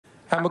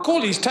And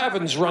Macaulay's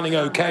Tavern's running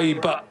OK,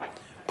 but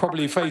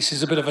probably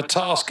faces a bit of a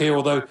task here,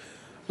 although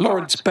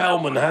Lawrence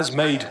Bellman has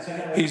made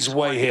his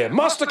way here.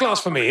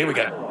 Masterclass for me, here we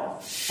go.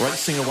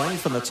 Racing away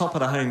from the top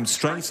of the home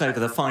straight over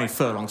the 5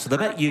 furlongs. So the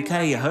Bet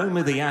UK, home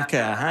of the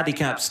ACCA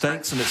Handicap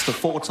Stakes, and it's the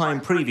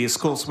 4-time previous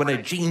course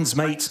winner, Jean's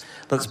Mate,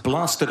 that's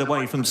blasted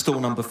away from stall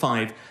number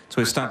 5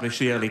 to establish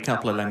the early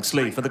couple of lengths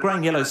lead. For the grey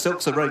and yellow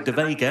silks are Road de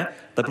Vega,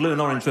 the blue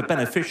and orange for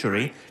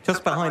Beneficiary.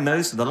 Just behind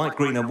those, the light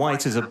green and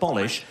white is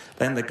Abolish.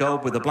 Then the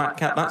gold with the black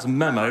cap, that's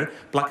Memo.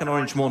 Black and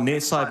orange more near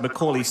side,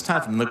 Macaulay's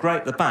Tavern. The grey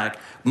at the back,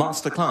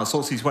 Masterclass.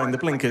 Also, he's wearing the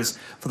blinkers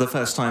for the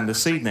first time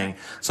this evening.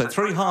 So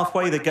 3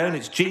 halfway to go, and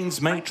it's Jean's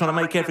Mate trying to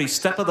make every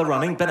step of the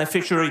running.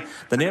 Beneficiary,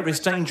 the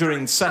nearest danger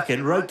in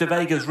second. Road de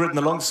Vega's ridden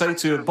along, so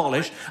to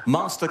Abolish.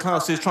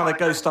 Masterclass is trying to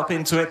ghost up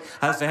into it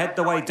as they head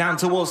the way down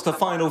towards the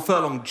final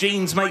furlong.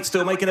 Jean's Mate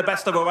still making the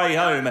best of her way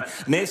home.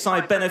 Near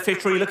side,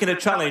 Beneficiary looking to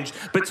challenge.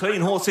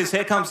 Between horses,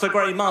 here comes the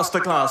grey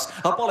Masterclass.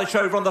 Abolish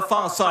over on the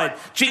far side.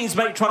 Jean's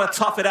Mate trying to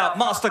tough it out.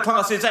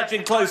 Masterclass is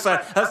edging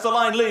closer as the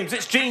line looms.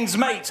 It's Jean's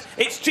Mate.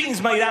 It's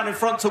Jean's Mate out in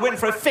front to win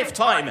for a 5th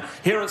time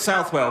here at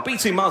Southwell,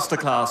 beating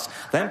Masterclass.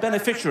 Then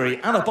Beneficiary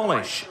and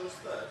Abolish.